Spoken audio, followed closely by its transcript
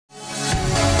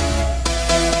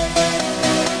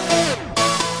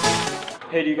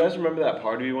Hey, do you guys remember that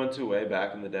party we went to way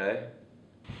back in the day?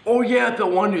 Oh yeah, at the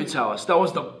one dude's house. That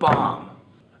was the bomb.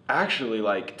 Actually,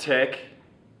 like, Tick.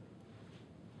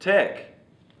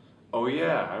 Oh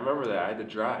yeah, I remember that. I had to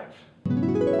drive.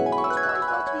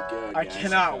 I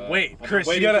cannot wait. Chris,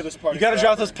 you gotta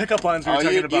drop those pickup lines we were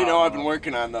talking about. You know I've been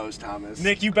working on those, Thomas.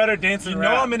 Nick, you better dance and rap.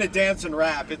 You know I'm in a dance and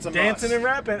rap. It's a dancing must. and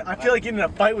rapping. I feel like getting in a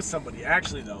fight with somebody.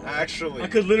 Actually, though. Actually, I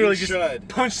could literally just should.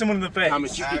 punch someone in the face.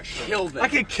 Thomas, you could kill them.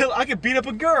 I could beat up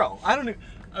a girl.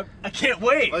 I can't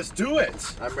wait. Let's do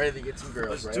it. I'm ready to get some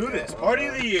girls. Let's do this. Party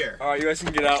of the year. All right, you guys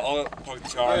can get out. I'll park the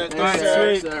car. All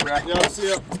right, sweet. Yeah, I'll see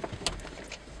you.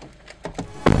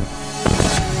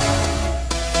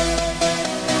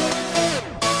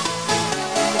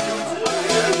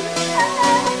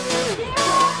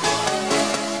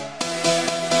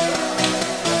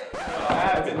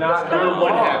 Not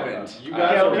what happened. You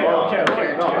guys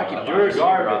Okay. You're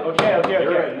garbage. Okay.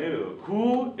 You're a noob.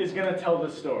 Who is gonna tell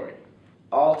the story?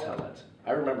 I'll tell it.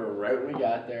 I remember right when we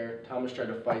got there, Thomas tried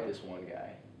to fight this one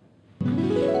guy.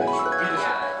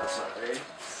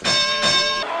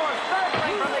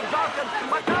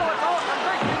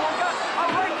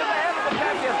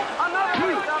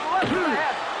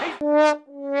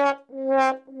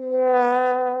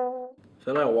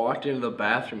 Then I walked into the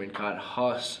bathroom and caught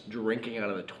Huss drinking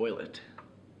out of the toilet.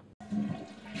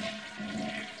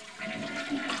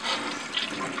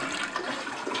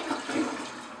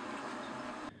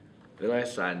 Then I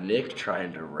saw Nick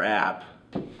trying to rap.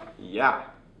 Yeah.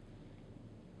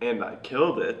 And I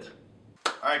killed it.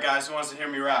 All right, guys, who wants to hear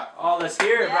me rap? Oh, let's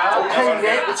hear it, bro.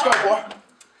 Okay, let's go, boy.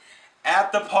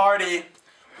 At the party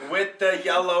with the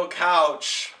yellow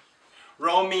couch,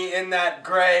 Romie in that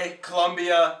gray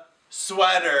Columbia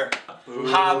sweater,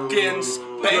 Hopkins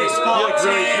baseball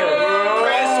team,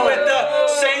 Chris with the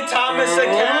St. Thomas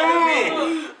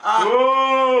Academy.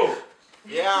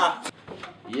 Yeah.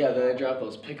 Yeah, then I dropped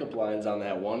those pickup lines on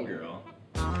that one girl.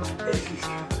 Are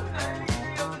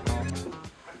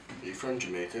you from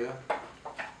Jamaica?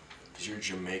 'Cause you're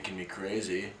Jamaican me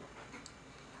crazy.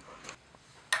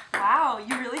 Wow,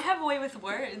 you really have a way with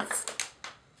words.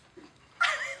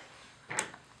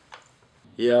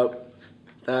 Yep,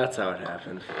 that's how it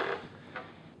happened.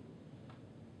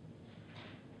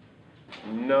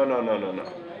 No.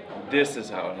 This is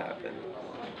how it happened.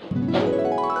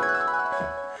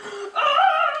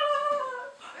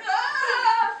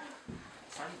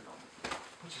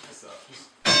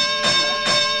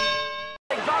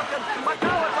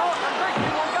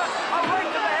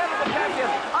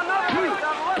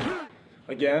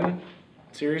 Again?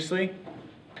 Seriously?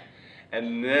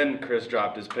 And then Chris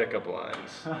dropped his pickup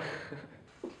lines. Are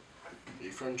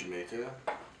you from Jamaica?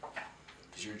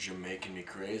 'Cause you're Jamaican me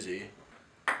crazy.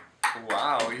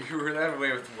 Wow, you really have a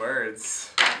way with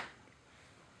words.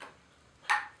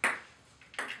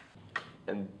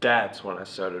 And that's when I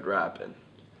started rapping.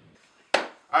 All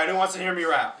right, who wants to hear me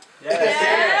rap? Yeah.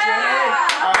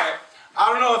 All right. I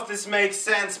don't know if this makes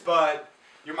sense, but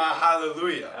you're my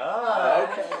hallelujah. Oh,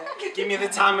 Okay. Give me the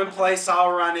time and place,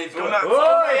 I'll run it.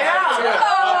 Oh, yeah.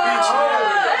 I'll beat you.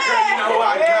 Girl, you know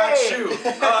I got you.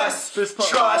 Us,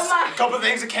 trust, a couple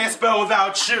things I can't spell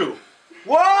without you.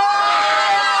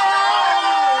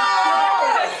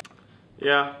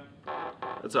 Yeah,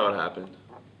 that's how it happened.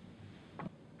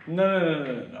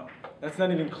 No. That's not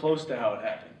even close to how it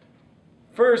happened.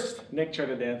 First, Nick tried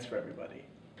to dance for everybody.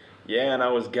 Yeah, and I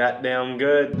was goddamn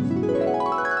good.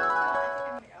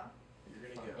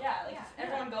 Yeah, like if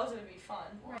everyone goes, it would be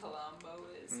fun. Colombo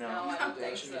is. No, I don't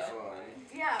think so.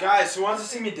 Yeah. Guys, who wants to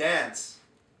see me dance?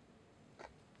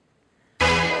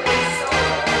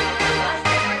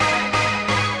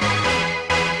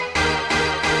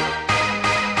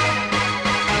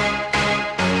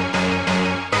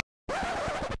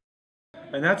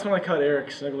 And that's when I caught Eric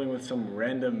snuggling with some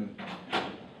random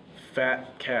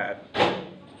fat cat. No,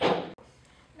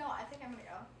 I think I'm gonna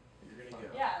go. You're gonna go.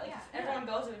 Yeah, like if everyone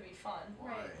goes, it would be fun.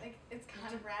 Why? Like it's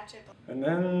kind of ratchet. And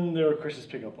then there were Chris's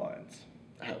pickup lines.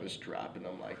 I was dropping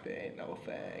them like they ain't no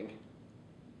thing.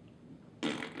 Are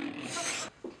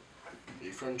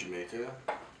you from Jamaica?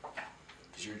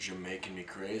 'Cause you're Jamaican me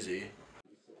crazy.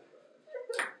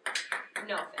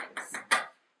 No thanks.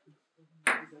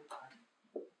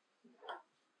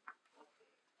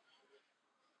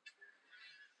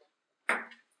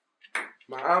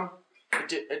 Mom,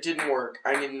 it didn't work.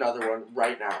 I need another one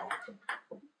right now.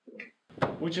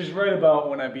 Which is right about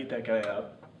when I beat that guy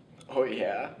up. Oh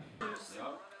yeah? I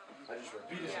just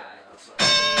repeated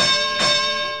it.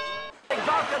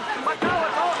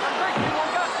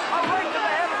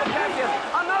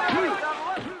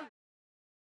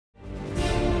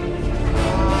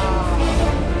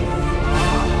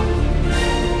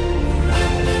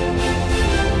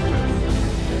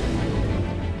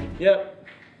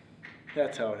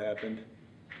 that's how it happened.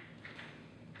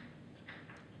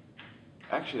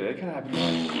 Actually, that kind of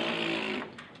happened. You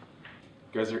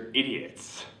guys are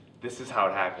idiots. This is how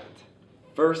it happened.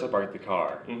 First, I parked the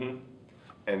car.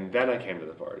 And then I came to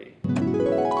the party.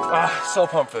 So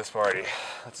pumped for this party.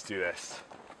 Let's do this.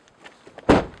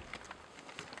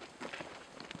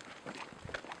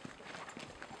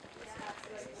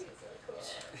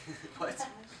 What?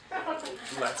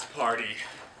 Let's party.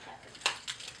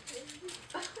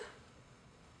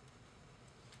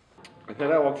 And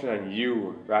then I walked in on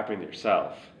you rapping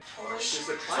yourself.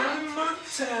 Tony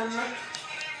Montana,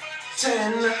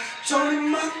 10, Tony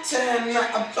Montana,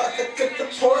 I'm about to get the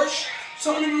Porsche,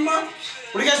 Tony Montana.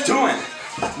 What are you guys doing?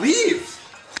 Leave!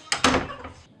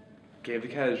 Gave the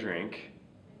cat a drink.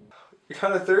 You're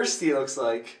kind of thirsty, it looks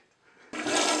like.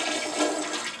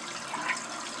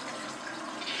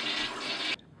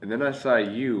 And then I saw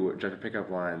you drop your pickup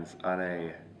lines on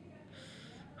a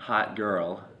hot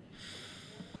girl.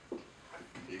 Are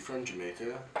you from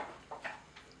Jamaica?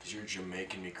 Because you're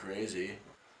Jamaican me crazy.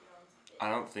 I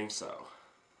don't think so.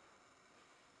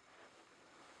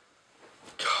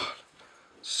 God,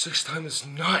 6 times this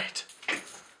night.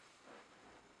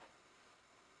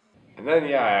 And then,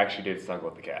 yeah, I actually did snuggle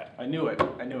with the cat. I knew it.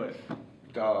 I knew it.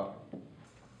 Duh.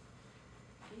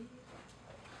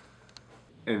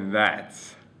 And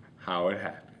that's how it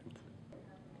happened.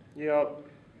 Yup.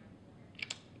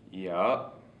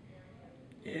 Yup.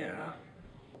 Yeah.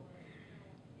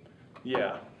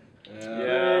 Yeah.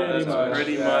 Yeah, that's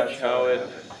pretty much how it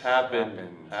happened.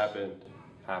 Happened.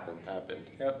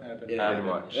 Yep, happened. Pretty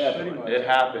much. Yeah, pretty much. It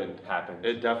happened.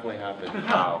 It definitely happened.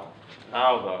 How?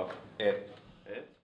 How though? It